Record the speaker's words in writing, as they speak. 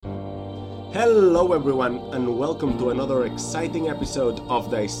Hello everyone and welcome to another exciting episode of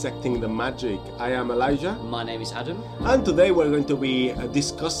Dissecting the Magic. I am Elijah. My name is Adam. And today we're going to be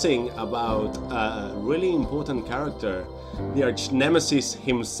discussing about a really important character, the arch nemesis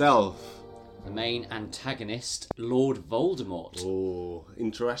himself. The main antagonist, Lord Voldemort. Oh,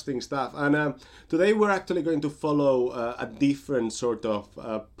 interesting stuff. And today we're actually going to follow a different sort of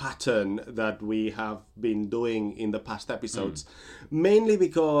pattern that we have been doing in the past episodes. Mainly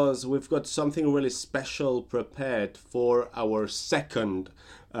because we've got something really special prepared for our second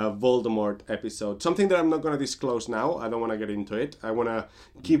Voldemort episode. Something that I'm not going to disclose now. I don't want to get into it. I want to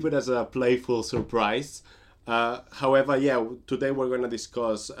keep it as a playful surprise. However, today we're going to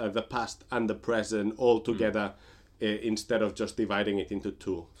discuss the past and the present all together instead of just dividing it into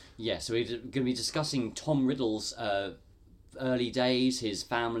two. Yeah, so we're going to be discussing Tom Riddle's early days, his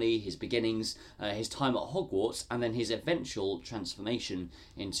family, his beginnings, his time at Hogwarts, and then his eventual transformation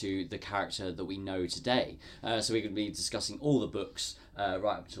into the character that we know today. So we're going to be discussing all the books right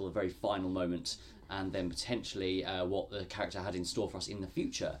up until the very final moment, and then potentially what the character had in store for us in the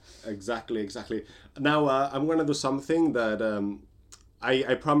future. Exactly. Now, I'm going to do something that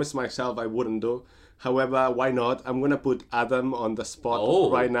I promised myself I wouldn't do. However, why not? I'm going to put Adam on the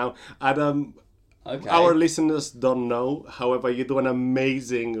spot right now. Adam, okay. Our listeners don't know. However, you do an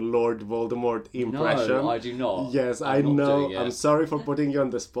amazing Lord Voldemort impression. No, I do not. Yes, I know. I'm sorry for putting you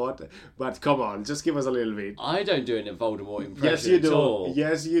on the spot. But come on, just give us a little bit. I don't do a Voldemort impression Yes, you do. At all.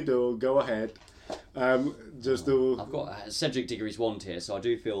 Yes, you do. Go ahead. I've got Cedric Diggory's wand here, so I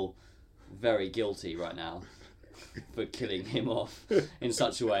do feel very guilty right now for killing him off in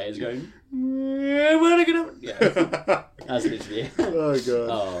such a way as going, yeah, that's literally it. Oh god.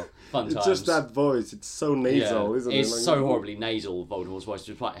 Oh, fun times. It's just that voice. It's so nasal, isn't it? It's so horribly nasal, Voldemort's voice,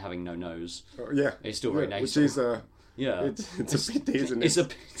 despite having no nose. Yeah. It's still very nasal. Which is it's a pity, isn't it? It's a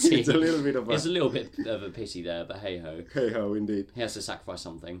pity. It's a little bit of a... It's a little bit of a pity there, but hey-ho. Hey-ho, indeed. He has to sacrifice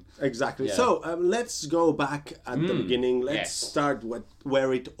something. Exactly. Yeah. So, let's go back at the beginning. Let's start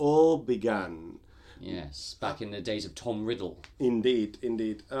where it all began. Yes, back in the days of Tom Riddle. Indeed.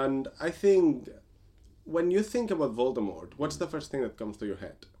 And I think, when you think about Voldemort, what's the first thing that comes to your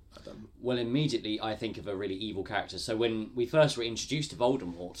head, Adam? Well, immediately I think of a really evil character. So when we first were introduced to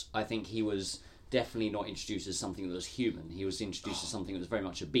Voldemort, I think he was definitely not introduced as something that was human. He was introduced as something that was very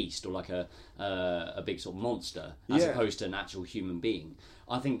much a beast, or like a big sort of monster, as opposed to an actual human being.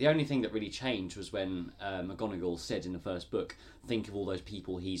 I think the only thing that really changed was when McGonagall said in the first book, think of all those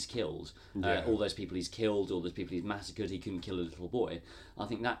people he's killed, all those people he's killed, all those people he's massacred, he couldn't kill a little boy. I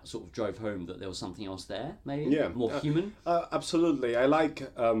think that sort of drove home that there was something else there, maybe, more human. Absolutely. I like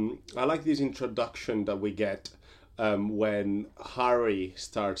this introduction that we get when Harry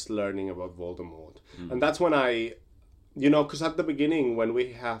starts learning about Voldemort. And that's when because at the beginning, when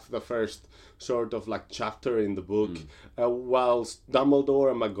we have the first sort of like chapter in the book, whilst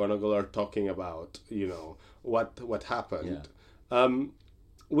Dumbledore and McGonagall are talking about, what happened,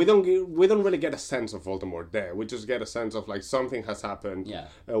 we don't really get a sense of Voldemort there. We just get a sense of like something has happened. Yeah.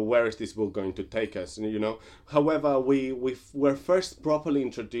 Where is this book going to take us? However, we're first properly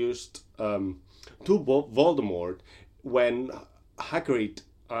introduced to Voldemort when Hagrid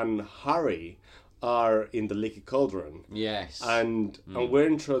and Harry are in the Leaky Cauldron. Yes. And we're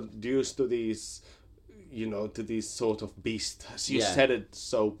introduced to these, to this sort of beast, as you said it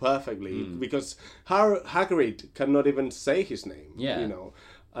so perfectly, because Hagrid cannot even say his name,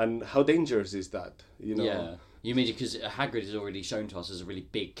 and how dangerous is that, Yeah, you mean because Hagrid is already shown to us as a really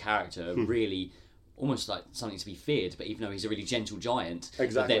big character, really almost like something to be feared, but even though he's a really gentle giant,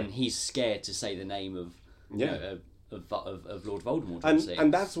 but then he's scared to say the name of Lord Voldemort.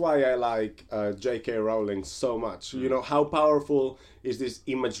 And that's why I like J.K. Rowling so much. How powerful is this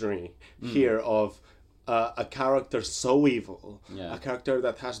imagery here of a character so evil, a character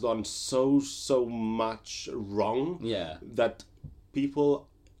that has done so much wrong, that people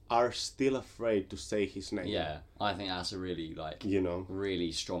are still afraid to say his name. Yeah, I think that's a really,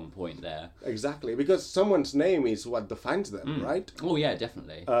 really strong point there. Exactly, because someone's name is what defines them, right? Oh, yeah,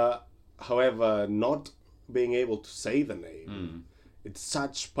 definitely. However, not being able to say the name, it's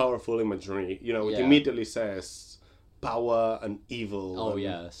such powerful imagery. It immediately says power and evil. Oh,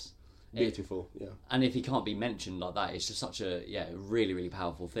 yes. Beautiful, And if he can't be mentioned like that, it's just such a really, really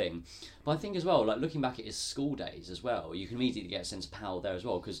powerful thing. But I think as well, like looking back at his school days as well, you can immediately get a sense of power there as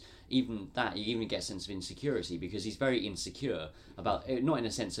well, because even that, you even get a sense of insecurity, because he's very insecure about, not in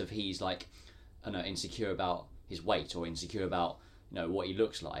a sense of he's like, insecure about his weight or insecure about, what he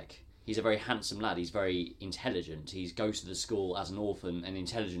looks like. he's a very handsome lad. He's very intelligent. He goes to the school as an orphan, an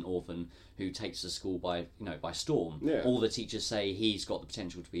intelligent orphan who takes the school by storm. Yeah. All the teachers say he's got the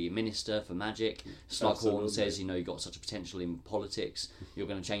potential to be a minister for magic. Slughorn says, you've got such a potential in politics. You're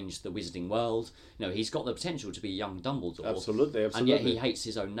going to change the wizarding world. He's got the potential to be young Dumbledore. Absolutely. And yet he hates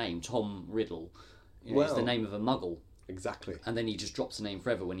his own name, Tom Riddle. It's the name of a Muggle. Exactly. And then he just drops the name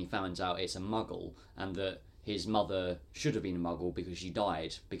forever when he finds out it's a Muggle, and that his mother should have been a Muggle because she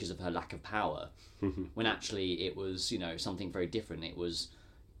died because of her lack of power, when actually it was, something very different. It was,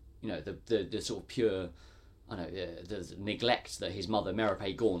 the sort of pure, the neglect that his mother,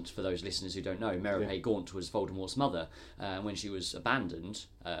 Merope Gaunt, for those listeners who don't know, Merope Gaunt was Voldemort's mother, when she was abandoned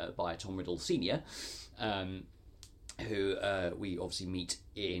by Tom Riddle Sr., who we obviously meet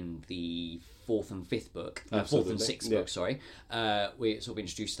in the fourth and sixth book, sorry. We're sort of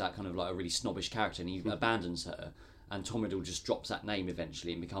introduced to that kind of like a really snobbish character, and he abandons her, and Tom Riddle just drops that name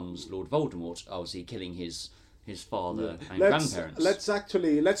eventually and becomes Lord Voldemort, obviously killing his father and grandparents.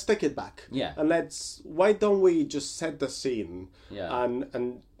 Let's take it back. Yeah. And why don't we just set the scene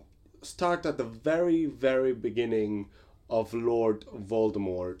and start at the very, very beginning of Lord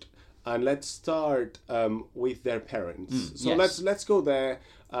Voldemort, and let's start with their parents. Let's go there.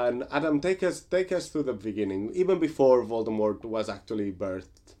 And Adam, take us through the beginning, even before Voldemort was actually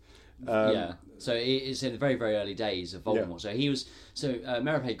birthed. So it's in the very, very early days of Voldemort. Yeah. So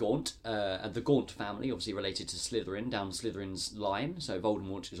Merope Gaunt, and the Gaunt family, obviously related to Slytherin, down Slytherin's line. So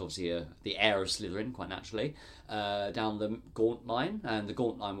Voldemort is obviously the heir of Slytherin, quite naturally, down the Gaunt line. And the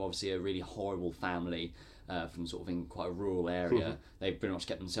Gaunt line were obviously a really horrible family. From sort of in quite a rural area. They pretty much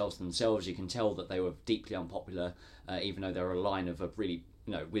kept themselves to themselves. You can tell that they were deeply unpopular, even though they were a line of a really,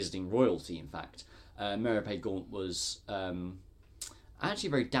 wizarding royalty, in fact. Merope Gaunt was actually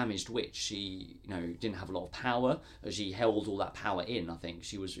a very damaged witch. She, didn't have a lot of power. She held all that power in, I think.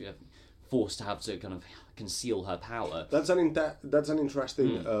 She was forced to have to kind of conceal her power. That's an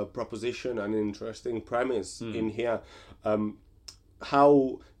interesting proposition, an interesting premise in here.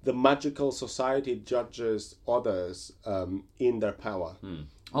 How the magical society judges others in their power.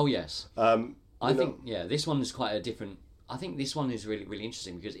 Oh yes, I think this one is quite a different. I think this one is really, really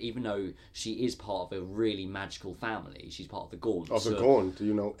interesting because even though she is part of a really magical family, she's part of the Gaunt. Of the Gaunt,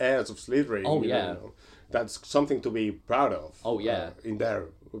 heirs of Slytherin. Oh yeah, that's something to be proud of. Oh yeah, in their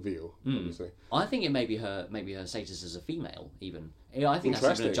view, obviously. I think it may be her status as a female even. I think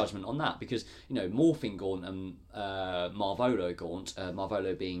that's even a judgment on that because Morphing Gaunt and Marvolo Gaunt,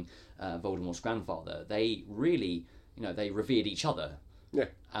 Marvolo being Voldemort's grandfather, they really they revered each other. Yeah.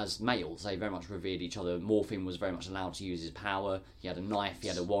 As males, they very much revered each other. Morphing was very much allowed to use his power. He had a knife, he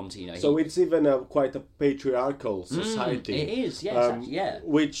had a wand. So it's even quite a patriarchal society. It is, yes,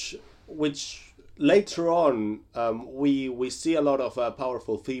 Which later on we see a lot of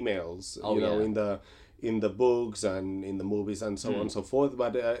powerful females. In the books and in the movies and so on and so forth.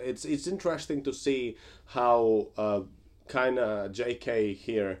 But it's interesting to see how kind of JK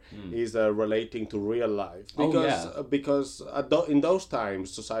here is relating to real life because in those times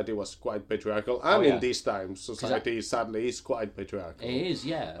society was quite patriarchal, and in these times society sadly is quite patriarchal. It is,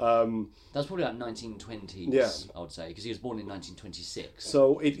 yeah. That's probably like 1920s. Yeah. I would say because he was born in 1926.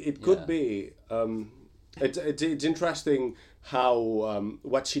 So it could be. It's interesting how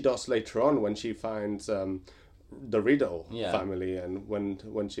what she does later on when she finds the Riddle family, and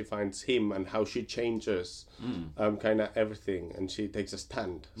when she finds him, and how she changes kind of everything, and she takes a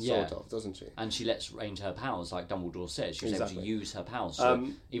stand, sort of, doesn't she? And she lets range her powers, like Dumbledore says. She was able to use her powers,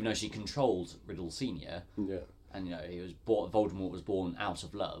 even though she controlled Riddle Senior. Yeah. And Voldemort was born out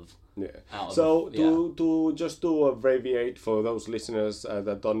of love. Yeah. To just to abbreviate for those listeners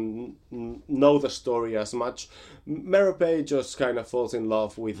that don't know the story as much, Merope just kind of falls in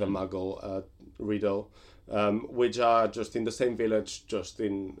love with a Muggle, Riddle, which are just in the same village, just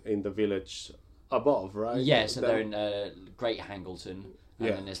in the village above, right? Yeah, so they're in Great Hangleton. And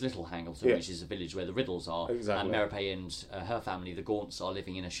then there's Little Hangleton, which is a village where the Riddles are. Exactly. And Merope and her family, the Gaunts, are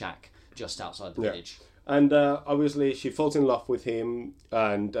living in a shack just outside the village. And obviously she falls in love with him,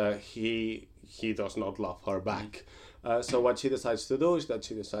 and he does not love her back. So what she decides to do is that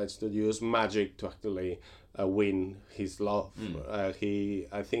she decides to use magic to actually win his love. He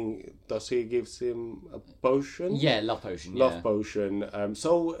gives him a potion? Yeah, love potion. Love potion.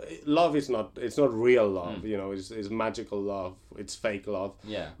 So love is not real love, it's magical love, it's fake love.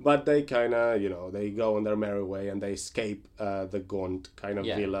 Yeah. But they kind of, they go on their merry way and they escape the Gaunt kind of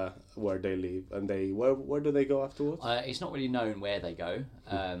villa where they live. And where do they go afterwards? It's not really known where they go.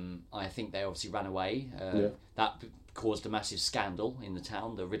 I think they obviously ran away. That caused a massive scandal in the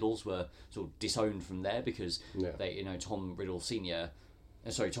town. The Riddles were sort of disowned from there because they, Tom Riddle Senior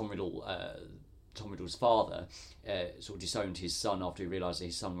Tom Riddle, Tom Riddle's father, sort of disowned his son after he realised that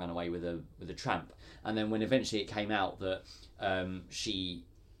his son ran away with a tramp. And then when eventually it came out that she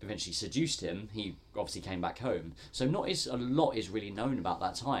eventually seduced him, he obviously came back home. So a lot is really known about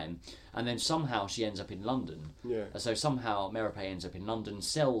that time. And then somehow she ends up in London. Yeah. So somehow Merope ends up in London,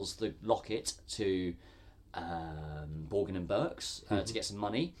 sells the locket to Borgin and Burke's to get some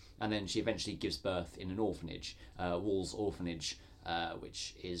money, and then she eventually gives birth in an orphanage, Wall's Orphanage,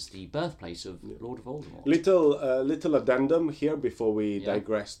 which is the birthplace of Lord of Voldemort. Little addendum here before we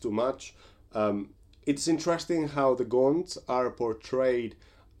digress too much. It's interesting how the Gaunts are portrayed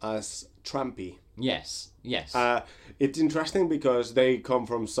as trampy. Yes. It's interesting because they come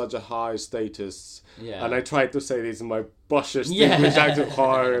from such a high status. Yeah. And I tried to say this in my poshest English accent,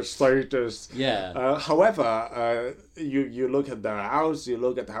 high status. Yeah. However, you look at their house, you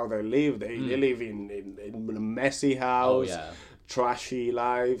look at how they live. They live in a messy house, trashy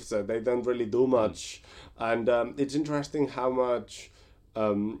lives. They don't really do much. And it's interesting how much,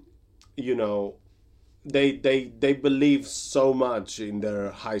 they believe so much in their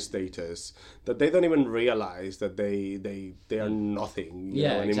high status that they don't even realize that they are nothing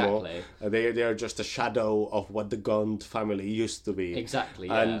anymore. Exactly. They are just a shadow of what the Gaunt family used to be. Exactly.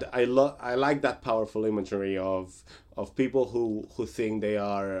 And I like that powerful imagery of people who think they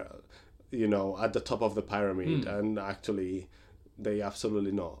are at the top of the pyramid, and actually they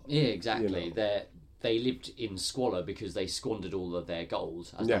absolutely not. Yeah, exactly. They lived in squalor because they squandered all of their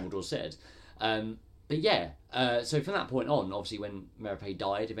gold, as Dumbledore said. But yeah, so from that point on, obviously when Merope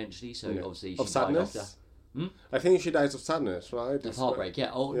died eventually, obviously she of sadness. died after. I think she dies of sadness, right? Of heartbreak,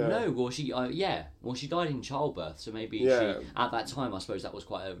 yeah. Oh no, well she died in childbirth, so maybe she at that time, I suppose that was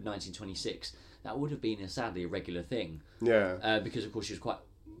quite 1926. That would have been sadly a regular thing. Yeah. Because of course she was quite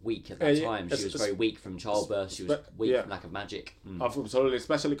weak at that time. She was very weak from childbirth. She was weak from lack of magic. Absolutely,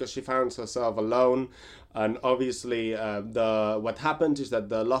 especially because she found herself alone, and obviously what happens is that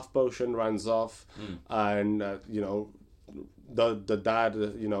the love potion runs off, and the dad,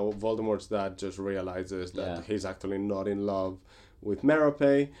 Voldemort's dad, just realizes that he's actually not in love with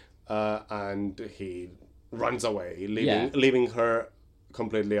Merope, and he runs away, leaving her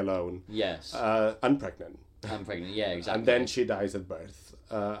completely alone. Yes. And pregnant. Yeah, exactly. And then she dies at birth.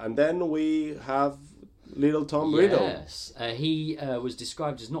 And then we have little Tom Riddle. Yes. He was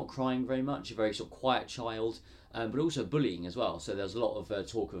described as not crying very much, a very sort of quiet child, but also bullying as well. So there's a lot of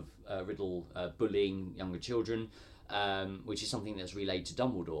talk of Riddle bullying younger children, which is something that's relayed to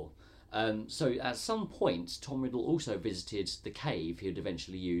Dumbledore. So at some point, Tom Riddle also visited the cave he would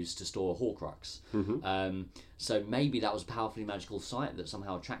eventually use to store a Horcrux. So maybe that was a powerfully magical site that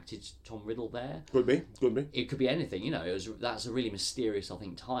somehow attracted Tom Riddle there. Could be. It could be anything, that's a really mysterious, I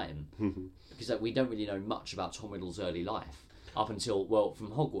think, time. Because we don't really know much about Tom Riddle's early life up until,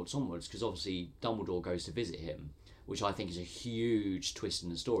 from Hogwarts onwards, because obviously Dumbledore goes to visit him, which I think is a huge twist in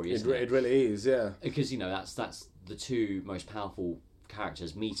the story, isn't it? It really is, yeah. Because, that's the two most powerful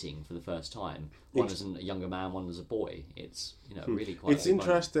characters meeting for the first time. One as a younger man, one as a boy. It's really quite. It's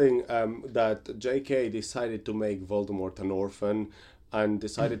interesting that J.K. decided to make Voldemort an orphan, and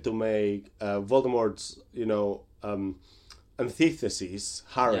decided to make Voldemort's antithesis,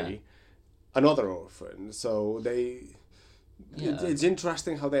 Harry, another orphan. So it's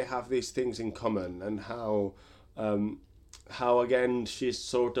interesting how they have these things in common, and how again she's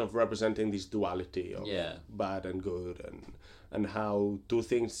sort of representing this duality of bad and good, and how two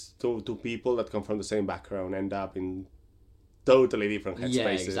people that come from the same background end up in totally different headspaces. Yeah,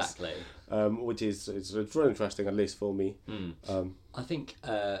 exactly. Which is really interesting, at least for me. I think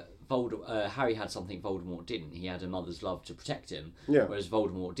Harry had something Voldemort didn't. He had a mother's love to protect him, whereas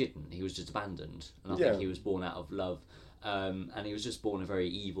Voldemort didn't. He was just abandoned, and I think he was born out of love, and he was just born a very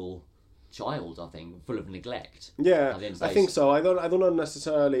evil child, I think, full of neglect. Yeah, I think so. I don't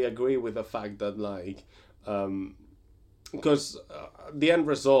necessarily agree with the fact that because the end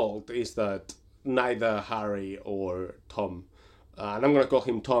result is that neither Harry or Tom, and I'm going to call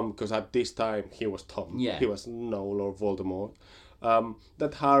him Tom because at this time he was Tom. Yeah. He was no Lord Voldemort.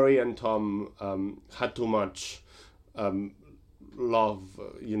 That Harry and Tom had too much love,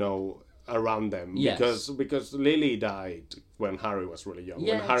 around them. Yes. Because Lily died when Harry was really young,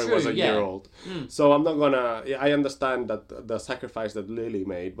 Yeah, when Harry true, was a yeah. year old. So I'm not gonna... I understand that the sacrifice that Lily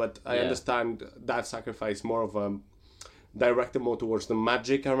made, but I understand that sacrifice more of a... directed more towards the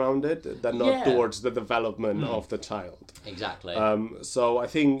magic around it than not towards the development of the child. Exactly. So I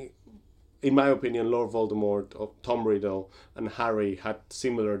think, in my opinion, Lord Voldemort, Tom Riddle, and Harry had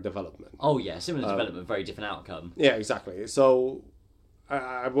similar development. Oh yeah, similar development, very different outcome. Yeah, exactly. So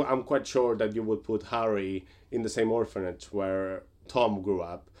I'm quite sure that you would put Harry in the same orphanage where Tom grew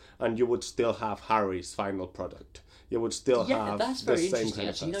up, and you would still have Harry's final product. You would still have that's the very same interesting. kind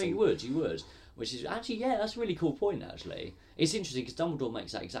of Actually, no, person. you would. Which is actually, that's a really cool point. Actually, it's interesting because Dumbledore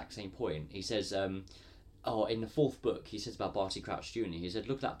makes that exact same point. He says, in the fourth book, he says about Barty Crouch Jr. He said,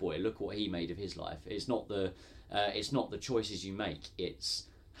 "Look at that boy. Look what he made of his life. It's not the choices you make. It's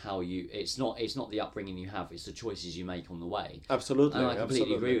how you. It's not the upbringing you have. It's the choices you make on the way." Absolutely, And I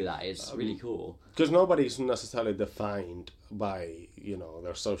completely agree with that. It's really cool. Because nobody's necessarily defined by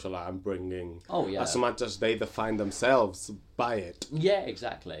their social upbringing. Oh yeah. As much as they define themselves by it. Yeah,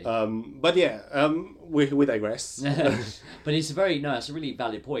 exactly. But yeah, we digress. But it's a really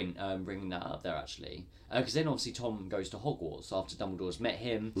valid point, bringing that up there actually. Because then obviously Tom goes to Hogwarts after Dumbledore's met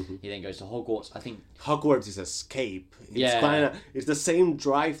him. Mm-hmm. He then goes to Hogwarts. I think Hogwarts is escape. It's the same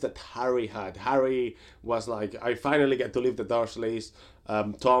drive that Harry had. Harry was like, I finally get to leave the Dursleys.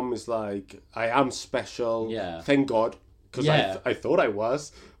 Tom is like, I am special. Yeah. Thank God. Because I thought I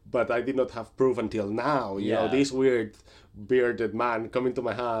was, but I did not have proof until now. You know, this weird bearded man come into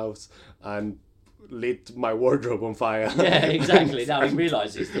my house and lit my wardrobe on fire. Yeah, exactly. Now he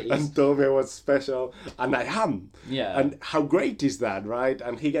realises that he's... And told me I was special, and I am. Yeah. And how great is that, right?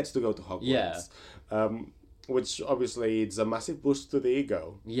 And he gets to go to Hogwarts. Yeah. Which obviously it's a massive boost to the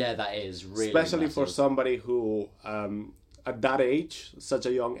ego. Yeah, that is really especially massive. For somebody who... at that age, such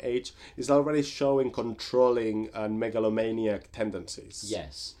a young age, is already showing controlling and megalomaniac tendencies.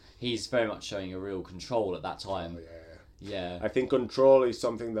 Yes, he's very much showing a real control at that time. Oh, yeah. I think control is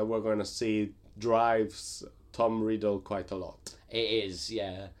something that we're going to see drives Tom Riddle quite a lot. It is,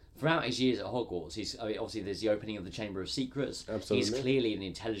 yeah. Throughout his years at Hogwarts, obviously there's the opening of the Chamber of Secrets. Absolutely. He's clearly an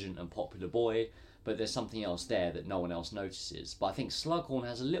intelligent and popular boy, but there's something else there that no one else notices. But I think Slughorn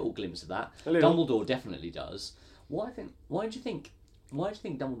has a little glimpse of that. Dumbledore definitely does. Why do you think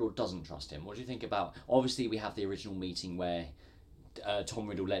Dumbledore doesn't trust him? What do you think about... Obviously, we have the original meeting where Tom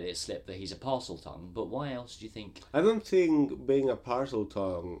Riddle let it slip that he's a Parseltongue, but why else do you think... I don't think being a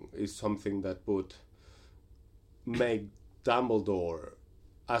Parseltongue is something that would make Dumbledore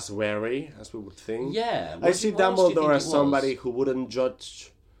as wary as we would think. Yeah. I see Dumbledore as somebody who wouldn't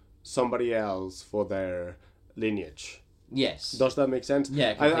judge somebody else for their lineage. Yes. Does that make sense?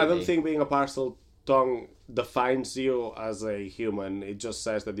 Yeah, completely. I don't think being a Parseltongue defines you as a human. It just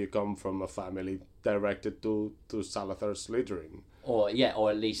says that you come from a family directed to Salazar Slytherin. Or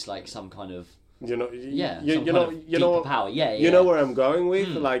at least like some kind of you know power. Yeah. You know where I'm going with.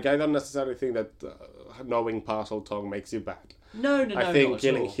 Like I don't necessarily think that knowing Parseltongue makes you bad. No. I think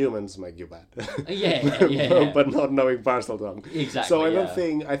killing humans make you bad. Yeah. But not knowing Parseltongue. Exactly. So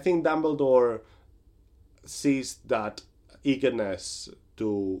I think Dumbledore sees that eagerness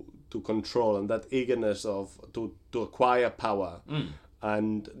to control and that eagerness to acquire power.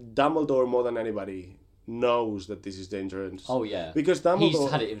 And Dumbledore more than anybody knows that this is dangerous. Oh yeah. Because Dumbledore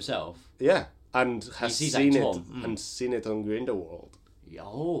he's had it himself. Yeah, and has seen it and seen it on Grindelwald.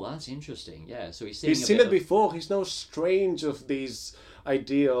 Oh, that's interesting. Yeah, so he's seen it before. He's no strange of these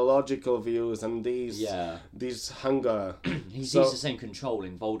ideological views and these hunger. He sees the same control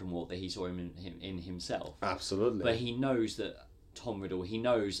in Voldemort that he saw in himself. Absolutely. But he knows that Tom Riddle, he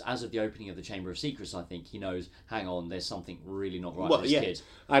knows, as of the opening of the Chamber of Secrets, I think, he knows, hang on, there's something really not right with this kid.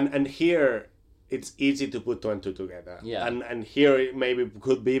 And here, it's easy to put two and two together. Yeah. And here it maybe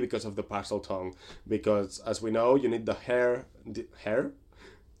could be because of the Parseltongue. Because, as we know, you need the hair?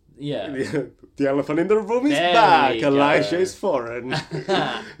 Yeah. The elephant in the room is back. Elijah is foreign.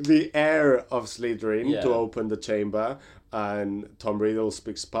 The heir of Slytherin to open the chamber. And Tom Riddle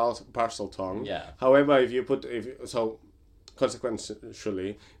speaks Parseltongue. Yeah. However,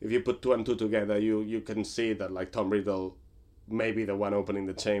 consequentially, if you put two and two together, you can see that like Tom Riddle may be the one opening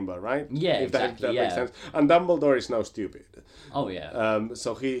the chamber, right? Yeah, if exactly. That makes sense. And Dumbledore is no stupid. Oh yeah.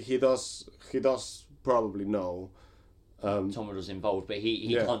 So he does probably know. Tom Riddle's involved, but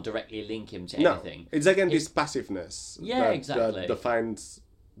he can't directly link him to anything. It's again this passiveness. Exactly. That defines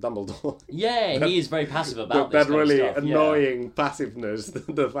Dumbledore. Yeah, he is very passive about this. That really stuff. annoying passiveness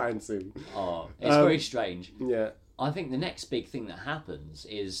defines him. Oh, it's very strange. Yeah. I think the next big thing that happens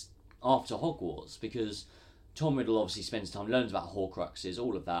is after Hogwarts, because Tom Riddle obviously spends time, learns about Horcruxes,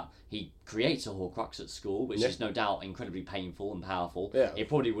 all of that. He creates a Horcrux at school, which is no doubt incredibly painful and powerful. Yeah. It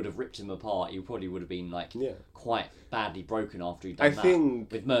probably would have ripped him apart. He probably would have been quite badly broken after he'd done that.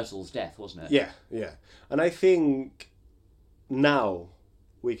 With Myrtle's death, wasn't it? Yeah. And I think now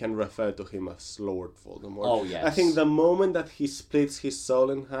we can refer to him as Lord Voldemort. Oh, yes. I think the moment that he splits his soul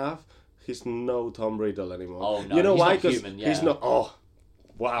in half, he's no Tom Riddle anymore. Oh, no. You know he's why? Because he's not. Oh,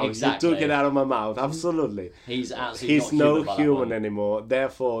 Wow, Exactly. you took it out of my mouth. Absolutely. He's absolutely He's not no human anymore.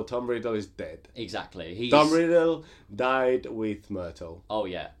 Therefore, Tom Riddle is dead. Exactly. Tom Riddle died with Myrtle. Oh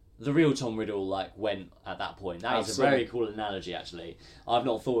yeah. The real Tom Riddle went at that point. That is a very cool analogy, actually. I've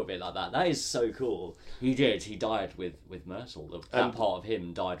not thought of it like that. That is so cool. He did. He died with Myrtle. That part of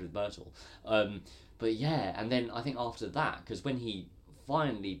him died with Myrtle. But yeah, and then I think after that, because when he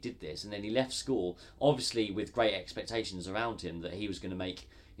finally did this, and then he left school, obviously with great expectations around him that he was going to make,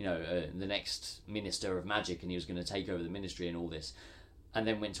 the next Minister of Magic, and he was going to take over the ministry and all this. And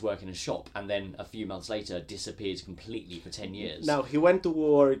then went to work in a shop, and then a few months later disappeared completely for 10 years. Now, he went to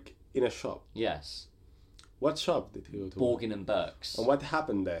work in a shop. Yes. What shop did he go to? Borgin and Burke's. And what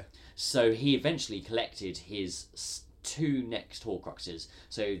happened there? So he eventually collected his two next Horcruxes.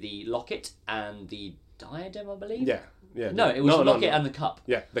 So the locket and the diadem, I believe? Yeah. No, it was the locket and the cup.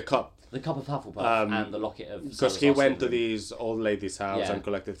 Yeah, the cup. The cup of Hufflepuff and the locket of... Because he went to this old lady's house and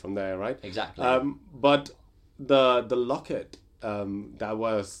collected from there, right? Exactly. But the locket...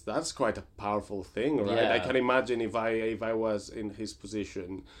 that's quite a powerful thing, right? Yeah. I can imagine if I was in his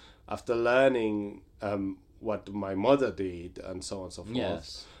position, after learning what my mother did and so on and so forth.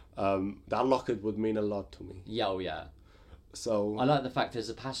 Yes. That locket would mean a lot to me. Yeah, oh yeah. So I like the fact there's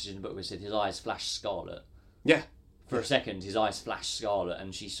a passage in the book where it said his eyes flashed scarlet. Yeah. For a second, his eyes flashed scarlet,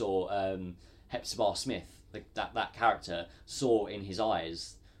 and she saw Hepzibah Smith, that character, saw in his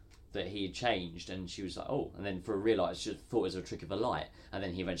eyes that he had changed, and she was like, oh, and then for a realised, she thought it was a trick of a light, and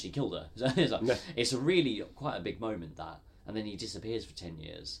then he eventually killed her. So it's a really quite a big moment, that, and then he disappears for 10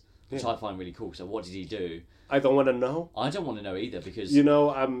 years, which I find really cool. So what did he do? I don't want to know. I don't want to know either, because...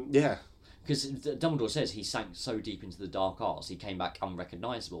 yeah. Because Dumbledore says he sank so deep into the dark arts, he came back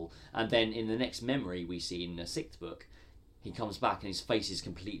unrecognisable, and then in the next memory we see in the 6th book, he comes back and his face is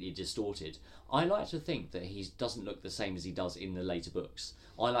completely distorted. I like to think that he doesn't look the same as he does in the later books.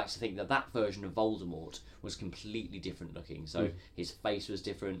 I like to think that version of Voldemort was completely different looking. So his face was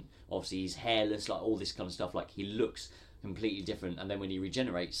different. Obviously, he's hairless, like all this kind of stuff. Like he looks completely different. And then when he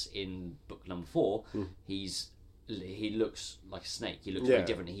regenerates in book number 4, he looks like a snake. He looks very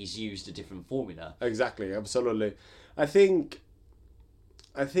different. He's used a different formula. Exactly, absolutely. I think.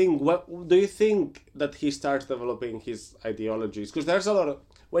 What do you think that he starts developing his ideologies? Because there's a lot of,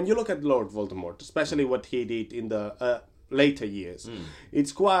 when you look at Lord Voldemort, especially what he did in the later years,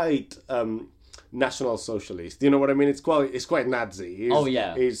 it's quite National Socialist. You know what I mean? It's quite Nazi.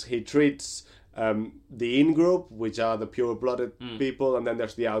 He treats the in group, which are the pure-blooded people, and then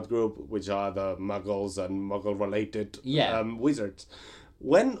there's the out group, which are the Muggles and Muggle-related wizards.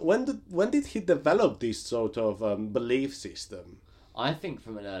 When did he develop this sort of belief system? I think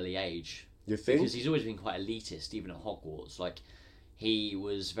from an early age. You think? Because he's always been quite elitist, even at Hogwarts. Like, he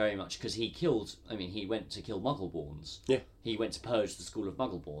was very much... Because he went to kill Muggleborns. Yeah. He went to purge the school of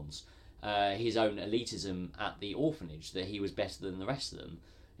Muggleborns. His own elitism at the orphanage, that he was better than the rest of them.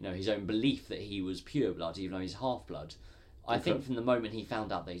 His own belief that he was pure blood, even though he's half-blood. I think from the moment he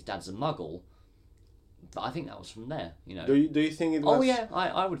found out that his dad's a Muggle, I think that was from there, Do you think it was... Oh, yeah,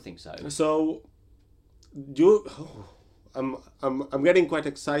 I would think so. So, I'm getting quite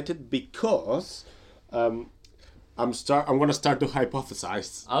excited because I'm going to start to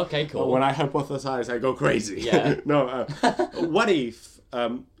hypothesize. Okay, cool. When I hypothesize, I go crazy. Yeah. No. What if?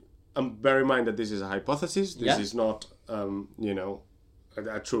 Bear in mind that this is a hypothesis. This is not,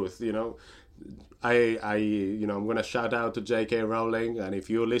 a truth. I'm going to shout out to J.K. Rowling, and if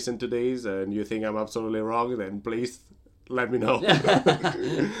you listen to this and you think I'm absolutely wrong, then please let me know.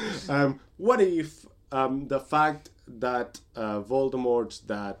 What if the fact that Voldemort's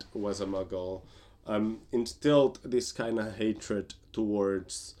dad was a Muggle instilled this kind of hatred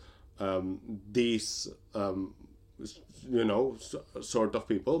towards these, sort of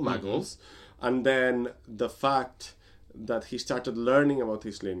people, Muggles, and then the fact that he started learning about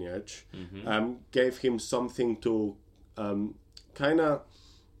his lineage gave him something to kind of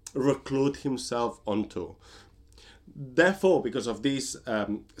reclude himself onto. Therefore, because of this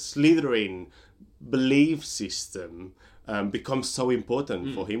Slytherin belief system becomes so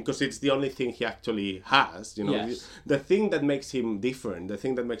important for him, because it's the only thing he actually has. The thing that makes him different, the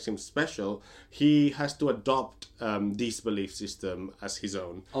thing that makes him special, he has to adopt this belief system as his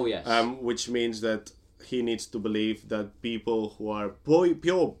own. Oh yes. Which means that he needs to believe that people who are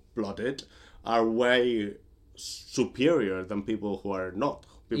pure-blooded are way superior than people who are not.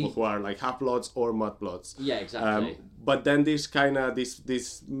 People who are like half-bloods or mudbloods. Yeah, exactly. But then this kind of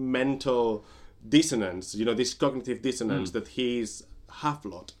this mental dissonance, this cognitive dissonance that he's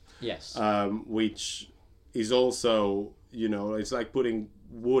half-blood. Yes. Which is also, it's like putting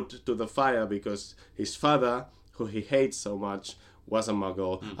wood to the fire, because his father, who he hates so much, was a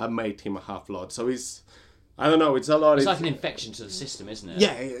Muggle and made him a Half-Blood. So it's, I don't know, it's a lot. It's like an infection to the system, isn't it?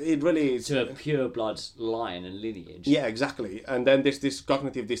 Yeah, it really is. To a pure blood line and lineage. Yeah, exactly. And then there's this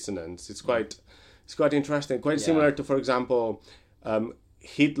cognitive dissonance. It's quite interesting. Quite similar to, for example,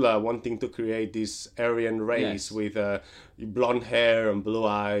 Hitler wanting to create this Aryan race with blonde hair and blue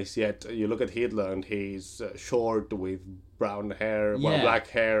eyes. Yet you look at Hitler and he's short with brown hair, black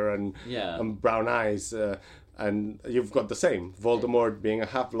hair and brown eyes. And you've got the same. Voldemort being a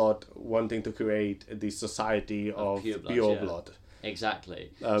Half-Blood, wanting to create this society of pure blood. Exactly.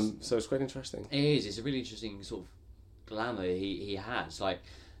 So it's quite interesting. It is. It's a really interesting sort of glamour he has. Like,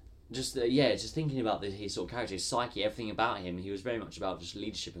 just thinking about his sort of character, his psyche, everything about him. He was very much about just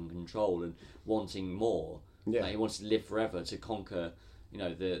leadership and control and wanting more. Yeah. He wanted to live forever, to conquer,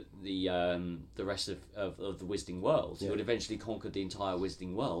 the rest of the Wizarding world. He would eventually conquer the entire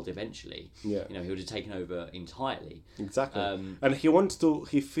Wizarding world. Eventually, he would have taken over entirely. Exactly, and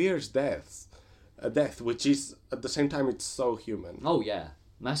he fears death, which is at the same time it's so human. Oh yeah,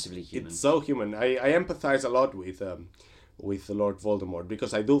 massively human. It's so human. I empathize a lot with Lord Voldemort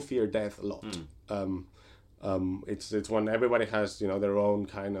because I do fear death a lot. It's when everybody has their own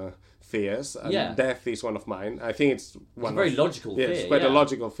kind of fears, and death is one of mine. I think it's a very logical fear. It's quite a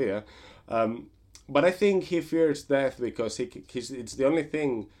logical fear, but I think he fears death because it's the only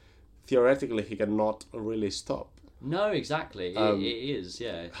thing theoretically he cannot really stop. No, exactly. It is.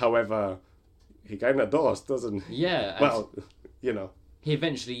 Yeah. However, he kind of does, doesn't he? Yeah. Well, He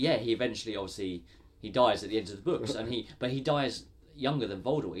eventually obviously he dies at the end of the books, but he dies younger than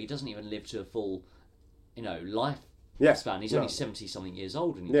Voldemort. He doesn't even live to a full, life span. He's only 70-something years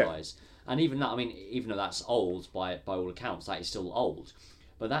old when he dies. And even that, I mean, even though that's old by all accounts, that is still old.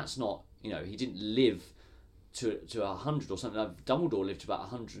 But that's not, he didn't live to 100 or something. Like Dumbledore lived to about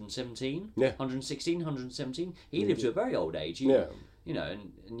 117, 116, 117. He lived to a very old age. And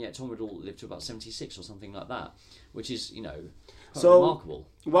yet Tom Riddle lived to about 76 or something like that, which is, so remarkable.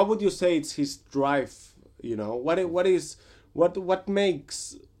 What would you say it's his drive? What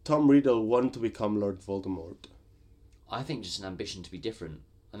makes Tom Riddle want to become Lord Voldemort? I think just an ambition to be different,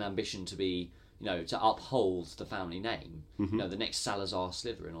 an ambition to be, to uphold the family name. The next Salazar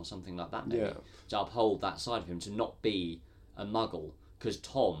Slytherin or something like that. Maybe. To uphold that side of him, to not be a Muggle, because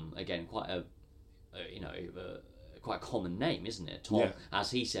Tom, again, quite a common name, isn't it? Tom,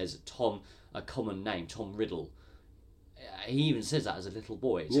 as he says, Tom, a common name, Tom Riddle. He even says that as a little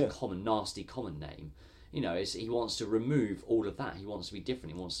boy. It's a common, nasty, common name. He wants to remove all of that. He wants to be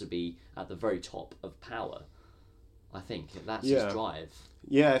different. He wants to be at the very top of power. I think that's his drive.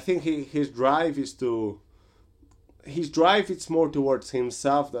 Yeah, I think his drive is it's more towards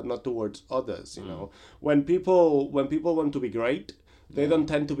himself than not towards others. When people want to be great, they don't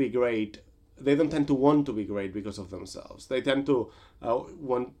tend to be great. They don't tend to want to be great because of themselves. They tend to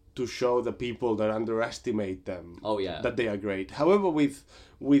want to show the people that underestimate them that they are great. However, with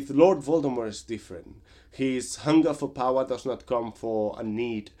Lord Voldemort it's different. His hunger for power does not come for a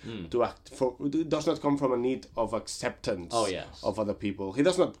need to act for. Does not come from a need of acceptance of other people. He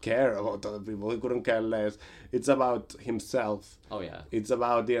does not care about other people. He couldn't care less. It's about himself. It's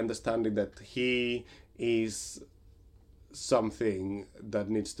about the understanding that he is something that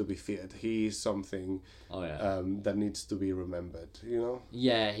needs to be feared. He is something that needs to be remembered.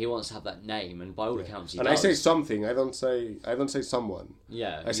 Yeah, he wants to have that name, and by all accounts, he does. I say something. I don't say someone.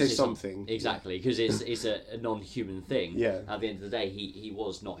 Yeah, I say something. Exactly, because it's a non-human thing. Yeah. At the end of the day, he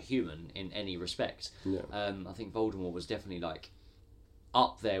was not human in any respect. Yeah. I think Voldemort was definitely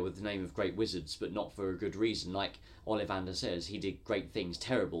up there with the name of great wizards, but not for a good reason. Like Ollivander says, he did great things,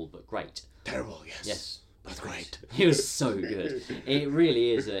 terrible but great. Terrible, yes. Yes. But great. He was so good. It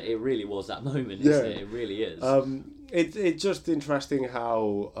really is. It really was that moment. Isn't it? It really is. It's just interesting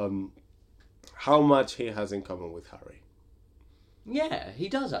how much he has in common with Harry. Yeah, he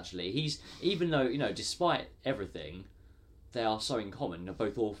does actually. He's, even though despite everything, they are so in common. They're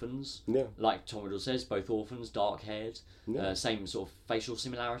both orphans. Yeah. Like Tom Riddle says, both orphans, dark haired, same sort of facial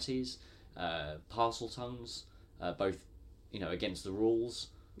similarities, parcel tongues, both against the rules.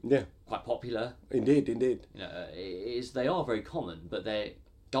 Yeah, quite popular. Indeed. They are very common, but their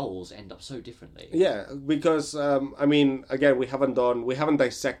goals end up so differently. Yeah, because again, we haven't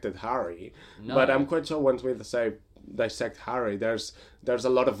dissected Harry, but I'm quite sure once we dissect Harry, there's a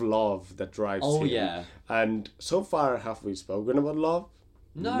lot of love that drives him. Yeah. And so far, have we spoken about love?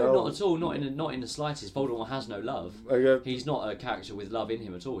 No, not at all. Not in the slightest. Voldemort has no love. He's not a character with love in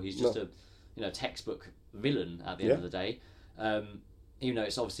him at all. He's just a textbook villain at the end of the day. even though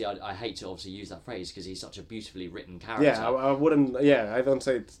it's obviously I hate to obviously use that phrase because he's such a beautifully written character. Yeah, I wouldn't. Yeah, I don't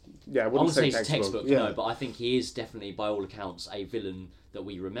say it's. Yeah, I wouldn't say it's textbook. Yeah. No, but I think he is definitely, by all accounts, a villain that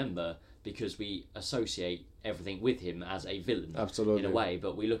we remember because we associate everything with him as a villain. Absolutely. In a way,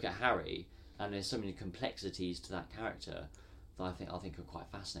 but we look at Harry, and there's so many complexities to that character that I think are quite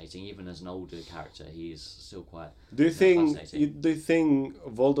fascinating. Even as an older character, he is still quite. Do you think? Fascinating. Do you think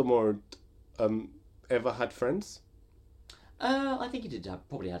Voldemort ever had friends? I think he did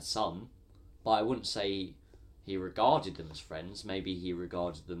probably had some, but I wouldn't say he regarded them as friends. Maybe he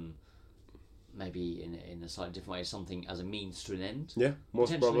regarded them, maybe in a slightly different way, as something as a means to an end. Yeah,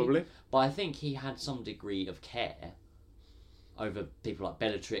 most probably. But I think he had some degree of care over people like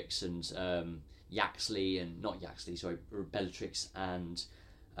Bellatrix and Bellatrix and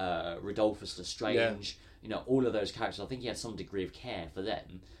Rodolphus Lestrange. Yeah. All of those characters. I think he had some degree of care for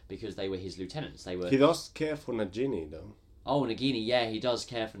them because they were his lieutenants. They were. He does care for Nagini, though. Oh, Nagini, yeah, he does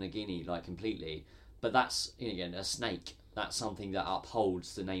care for Nagini, completely. But that's, again, a snake. That's something that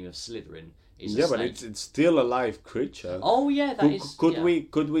upholds the name of Slytherin. Yeah, but it's still a live creature. Oh, yeah,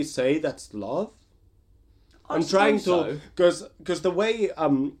 Could we say that's love? I'm trying to... Because the way...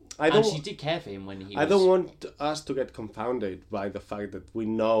 And she did care for him when he was... I don't want us to get confounded by the fact that we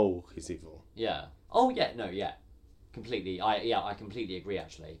know he's evil. Yeah. Oh, yeah, no, yeah. Completely. I completely agree,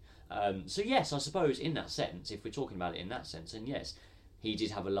 actually. So yes, I suppose in that sense, if we're talking about it in that sense, then yes, he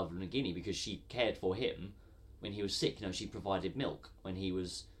did have a love of Nagini because she cared for him when he was sick. She provided milk when he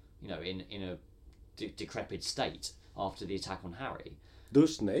was, in a decrepit state after the attack on Harry. Do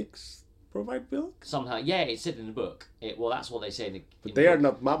snakes provide milk? Somehow, yeah, it said in the book. Well, that's what they say But they are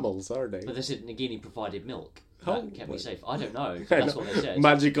not mammals, are they? But they said Nagini provided milk. Oh, that kept me safe. I don't know. That's what they said.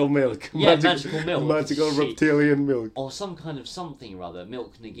 Magical milk. Yeah, magical milk. Magical reptilian milk. Or some kind of something or other.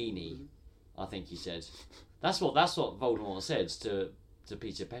 Milk Nagini, I think he said. That's what Voldemort said to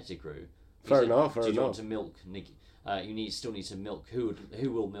Peter Pettigrew. Fair enough. Do you want to milk Nagini? Still need to milk. Who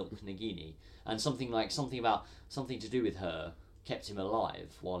will milk Nagini? And something to do with her kept him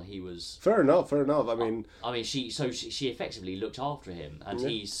alive while he was. Fair enough. I mean, she effectively looked after him, and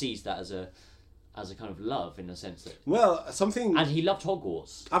he sees that as a kind of love in the sense that... something... And he loved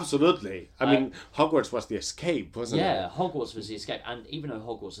Hogwarts. Absolutely. I mean, Hogwarts was the escape, wasn't it? Yeah, Hogwarts was the escape. And even though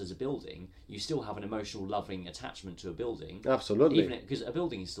Hogwarts is a building, you still have an emotional, loving attachment to a building. Absolutely. Because a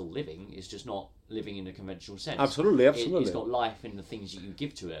building is still living, it's just not living in a conventional sense. Absolutely. It's got life in the things that you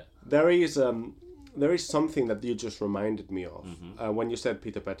give to it. There is something that you just reminded me of when you said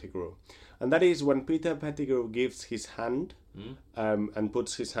Peter Pettigrew. And that is when Peter Pettigrew gives his hand and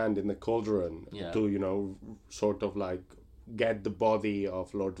puts his hand in the cauldron to, sort of get the body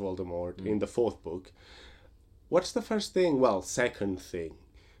of Lord Voldemort in the fourth book. What's the first thing? Well, second thing.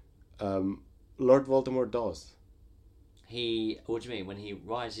 Lord Voldemort does. What do you mean? When he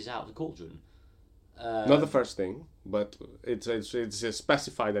rises out of the cauldron? Not the first thing, but it's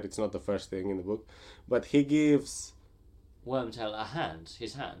specified that it's not the first thing in the book. But he gives Wormtail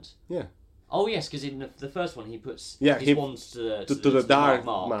his hand. Yeah. Oh yes, because in the first one he puts his wands to the dark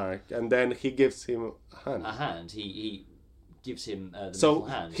mark, and then he gives him a hand. A hand. He gives him the middle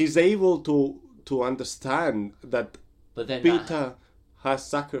hand. So he's able to understand that. But then Peter has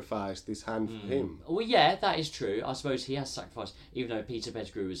sacrificed his hand for him. Well, yeah, that is true. I suppose he has sacrificed, even though Peter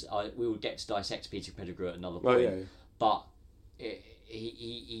Pettigrew was... we will get to dissect Peter Pettigrew at another point. Oh, yeah. But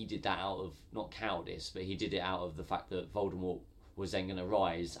he did that out of, not cowardice, but he did it out of the fact that Voldemort was then going to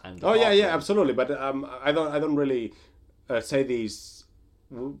rise and... Oh, yeah, absolutely. But I don't really say these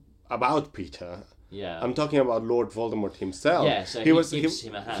about Peter. Yeah. I'm talking about Lord Voldemort himself. Yeah, so he gives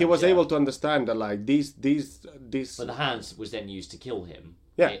him a hand. He was able to understand that, these... But the hand was then used to kill him.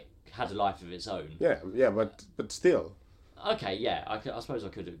 Yeah. It had a life of its own. Yeah, but still. Okay, yeah, I suppose I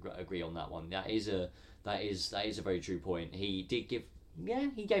could agree on that one. That is a very true point. He did give... Yeah,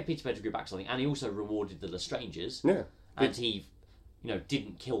 he gave Peter Pettigrew back something, and he also rewarded the Lestrangers. Yeah. And he,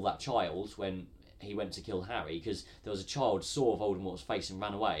 didn't kill that child when he went to kill Harry, because there was a child saw Voldemort's face and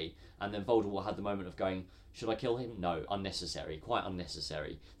ran away, and then Voldemort had the moment of going, should I kill him? No, unnecessary, quite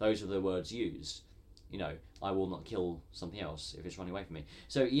unnecessary. Those were the words used. I will not kill something else if it's running away from me.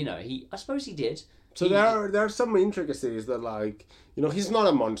 So, I suppose he did. So there are some intricacies that, he's not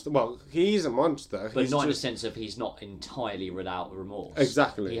a monster. Well, he is a monster. But not in the sense of he's not entirely without remorse.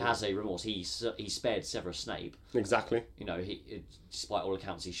 Exactly. He has a remorse. He spared Severus Snape. Exactly. Despite all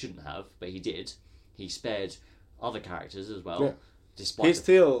accounts, he shouldn't have, but he did. He spared other characters as well. Yeah. Despite he's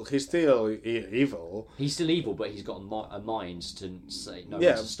still evil. He's still evil, but he's got a mind to say no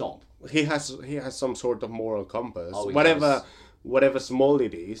to stop. He has some sort of moral compass. Oh, whatever small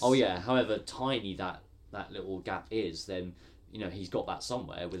it is. Oh yeah, however tiny that little gap is, then he's got that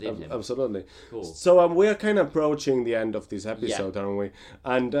somewhere within him. Absolutely. Cool. So we are kind of approaching the end of this episode, aren't we?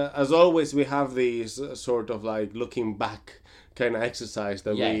 And as always, we have these sort of like looking back kind of exercise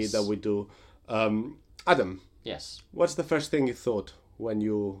that we do. Adam. Yes. What's the first thing you thought when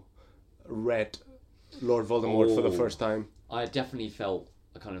you read Lord Voldemort for the first time? I definitely felt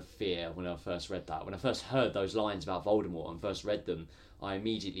a kind of fear when I first read that. When I first heard those lines about Voldemort and first read them, I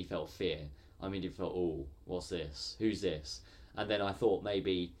immediately felt fear. I immediately felt, oh, what's this? Who's this? And then I thought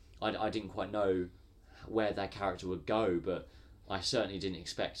maybe I didn't quite know where that character would go, but I certainly didn't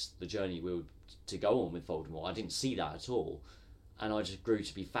expect the journey to go on with Voldemort. I didn't see that at all. And I just grew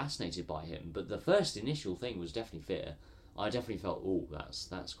to be fascinated by him. But the first initial thing was definitely fear. I definitely felt, oh,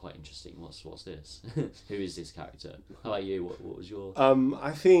 that's quite interesting. What's this? Who is this character? How about you? What was your?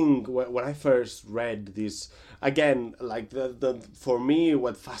 I think when I first read this, again, like the for me,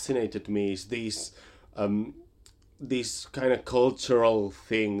 what fascinated me is this kind of cultural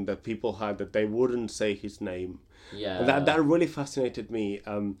thing that people had, that they wouldn't say his name. Yeah. And that really fascinated me.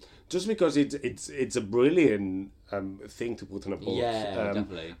 Just because it's a brilliant thing to put in a book. Yeah,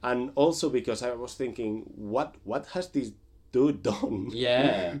 definitely. And also because I was thinking, what has this dude done?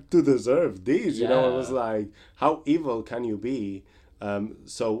 Yeah. to deserve this? Yeah. You know, I was like, how evil can you be?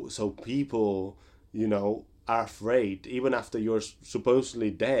 So people, are afraid even after you're supposedly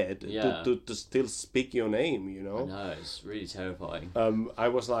dead to still speak your name. I know, it's really terrifying. I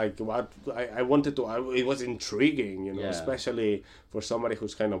was like, what? I wanted to. It was intriguing, especially for somebody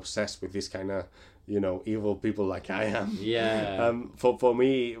who's kind of obsessed with this kind of, evil people like I am. Yeah. For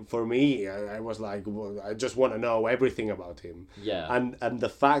me, I was like, well, I just want to know everything about him. Yeah. And the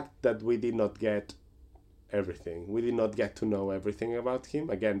fact that we did not get everything, we did not get to know everything about him.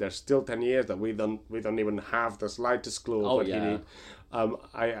 Again, there's still 10 years that we don't even have the slightest clue of what he did.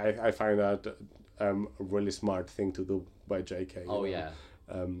 I find that a really smart thing to do by JK.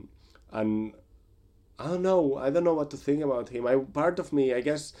 And I don't know what to think about him. Part of me, I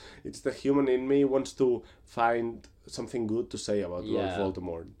guess it's the human in me, wants to find something good to say about Lord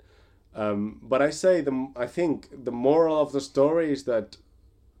Voldemort. But I think the moral of the story is that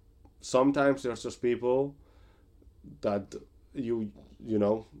sometimes there's just people that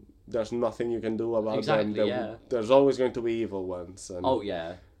there's nothing you can do about them. There's always going to be evil ones. And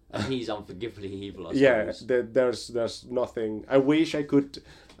and he's unforgivably evil, I suppose. There's nothing. I wish I could,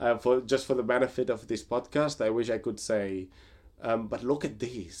 for the benefit of this podcast, I wish I could say, but look at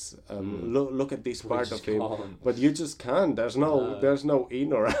this. Look at this part of him. Can't. But you just can't. There's no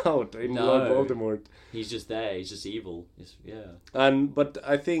in or out in Lord Voldemort. He's just there. He's just evil. But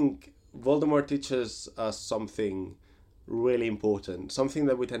I think Voldemort teaches us something really important. Something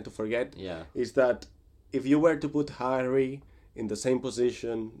that we tend to forget. Is that if you were to put Harry in the same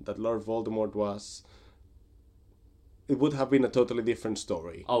position that Lord Voldemort was, it would have been a totally different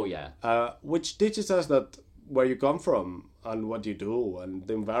story. Which teaches us that where you come from and what you do and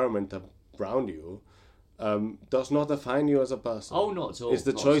the environment around you does not define you as a person. Oh, not at all. It's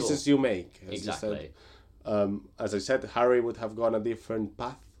the choices you make. Exactly. As I said, Harry would have gone a different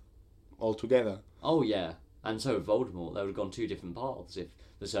path altogether. Oh, yeah. And so with Voldemort, they would have gone two different paths if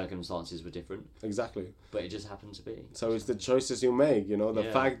the circumstances were different. Exactly. But it just happened to be. So it's the choices you make, The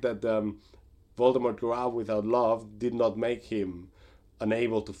fact that Voldemort grew up without love did not make him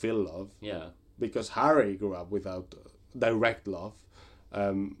unable to feel love. Yeah. Because Harry grew up without direct love.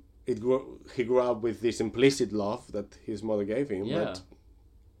 He grew up with this implicit love that his mother gave him. Yeah. But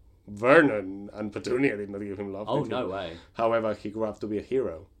Vernon and Petunia did not give him love. Oh, no way. However, he grew up to be a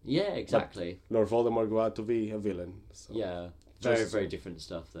hero. Yeah, exactly. But Lord Voldemort grew up to be a villain. So very, very different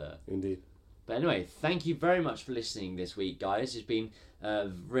stuff there. Indeed. But anyway, thank you very much for listening this week, guys. It's been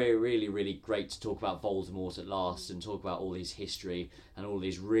really, really, really great to talk about Voldemort at last and talk about all his history and all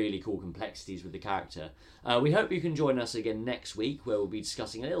these really cool complexities with the character. We hope you can join us again next week, where we'll be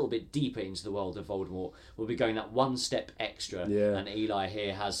discussing a little bit deeper into the world of Voldemort. We'll be going that one step extra, and Eli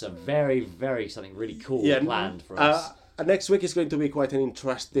here has some very, very something really cool planned for us. Next week is going to be quite an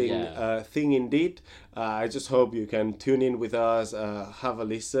interesting thing indeed. I just hope you can tune in with us, have a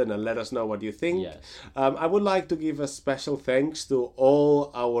listen, and let us know what you think. Yes. I would like to give a special thanks to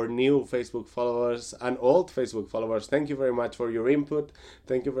all our new Facebook followers and old Facebook followers. Thank you very much for your input.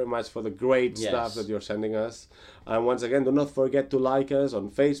 Thank you very much for the great stuff that you're sending us. And once again, do not forget to like us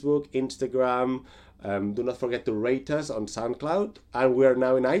on Facebook, Instagram. Do not forget to rate us on SoundCloud, and we are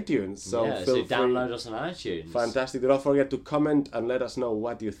now in iTunes. So feel free. Download us on iTunes. Fantastic. Do not forget to comment and let us know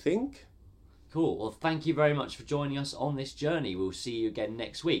what you think. Cool. Well, thank you very much for joining us on this journey. We'll see you again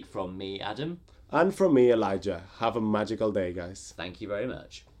next week. From me, Adam. And from me, Elijah. Have a magical day, guys. Thank you very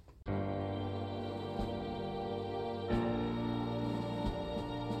much.